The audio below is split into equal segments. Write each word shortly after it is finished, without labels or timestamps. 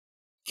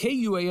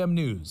KUAM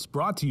News,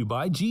 brought to you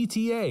by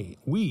GTA.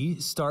 We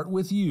start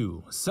with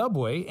you,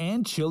 Subway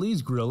and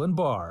Chili's Grill and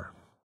Bar.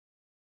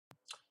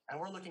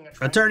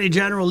 Attorney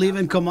General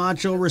Leevin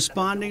Camacho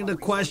responding to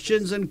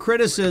questions and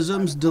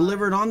criticisms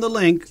delivered on the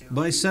link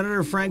by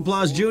Senator Frank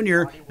Blas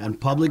Jr. and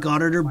Public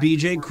Auditor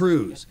BJ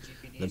Cruz.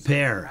 The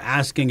pair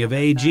asking if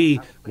AG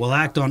will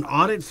act on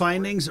audit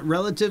findings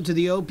relative to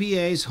the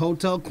OPA's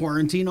hotel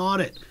quarantine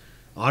audit.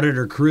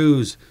 Auditor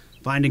Cruz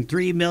finding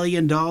 $3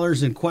 million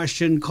in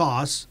questioned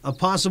costs, a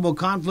possible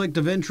conflict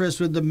of interest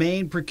with the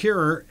main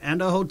procurer,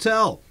 and a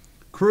hotel.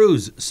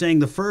 Cruz saying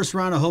the first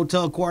round of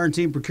hotel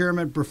quarantine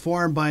procurement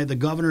performed by the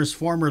governor's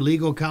former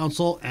legal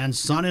counsel and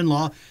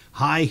son-in-law,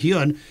 Hai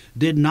Hyun,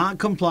 did not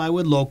comply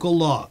with local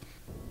law.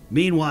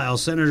 Meanwhile,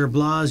 Senator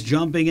Blas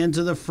jumping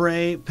into the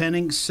fray,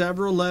 penning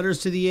several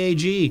letters to the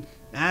AG,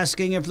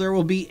 asking if there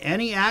will be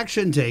any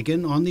action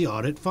taken on the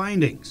audit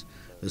findings.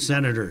 The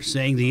senator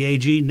saying the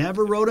AG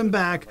never wrote him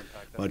back,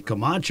 but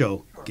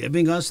Camacho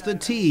giving us the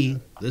tea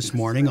this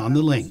morning on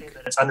the link.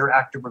 It's under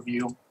active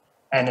review,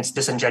 and it's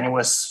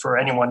disingenuous for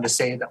anyone to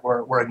say that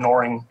we're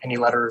ignoring any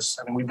letters.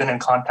 I mean, we've been in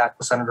contact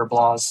with Senator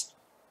Blas,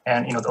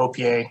 and the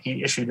OPA,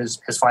 he issued his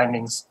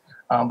findings.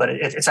 But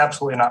it's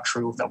absolutely not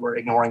true that we're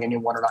ignoring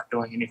anyone or not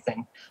doing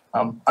anything.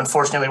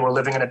 Unfortunately, we're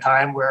living in a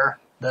time where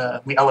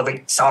we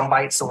elevate sound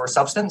bites over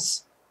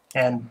substance,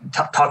 and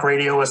talk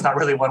radio is not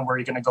really one where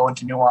you're going to go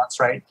into nuance,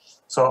 right?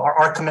 So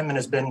our commitment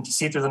has been to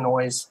see through the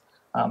noise,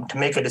 to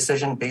make a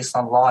decision based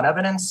on law and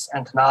evidence,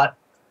 and to not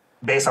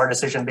base our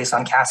decision based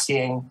on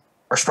casting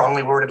or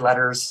strongly worded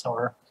letters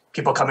or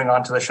people coming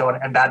onto the show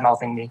and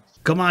bad-mouthing me.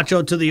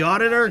 Camacho to the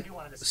auditor,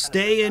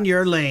 stay in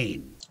your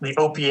lane. The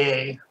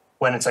OPA,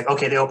 when it's like,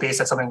 okay, the OPA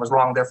said something was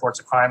wrong, therefore it's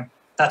a crime,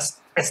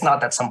 it's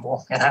not that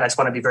simple. And I just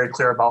want to be very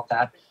clear about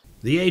that.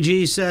 The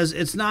AG says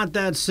it's not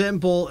that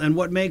simple, and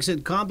what makes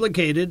it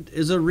complicated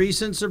is a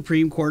recent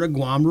Supreme Court of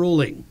Guam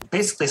ruling.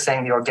 Basically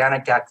saying the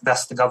Organic Act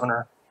vests the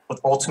governor with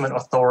ultimate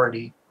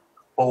authority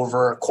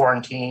over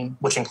quarantine,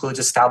 which includes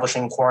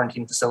establishing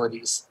quarantine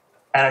facilities.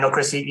 And I know,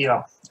 Chris, you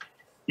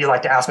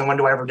like to ask me, when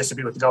do I ever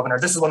disagree with the governor?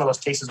 This is one of those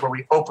cases where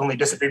we openly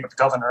disagree with the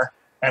governor,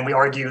 and we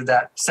argue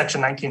that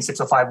Section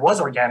 19605 was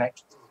organic,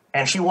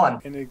 and she won.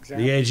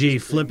 The AG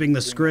flipping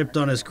the script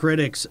on his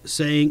critics,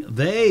 saying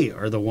they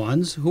are the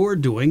ones who are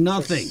doing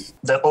nothing.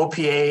 The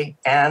OPA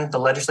and the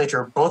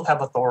legislature both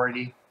have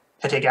authority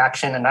to take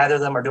action, and neither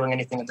of them are doing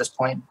anything at this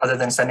point other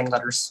than sending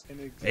letters.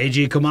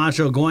 AG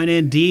Camacho going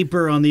in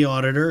deeper on the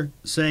auditor,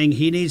 saying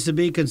he needs to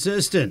be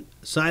consistent,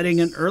 citing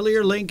an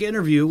earlier link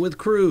interview with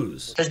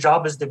Cruz. His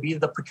job is to be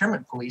the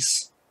procurement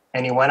police,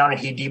 and he went out and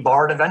he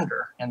debarred a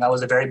vendor, and that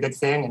was a very big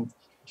thing, and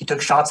he took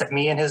shots at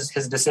me in his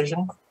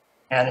decision,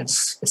 and it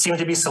seemed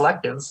to be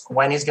selective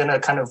when he's going to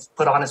kind of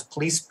put on his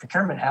police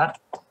procurement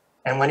hat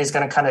and when he's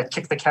going to kind of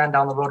kick the can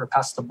down the road or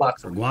pass the buck.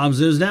 For Guam's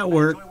News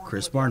Network,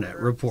 Chris Barnett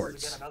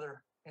reports. Another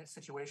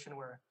situation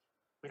where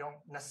we don't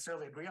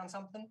necessarily agree on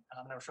something,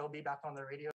 and I'm sure we'll be back on the radio.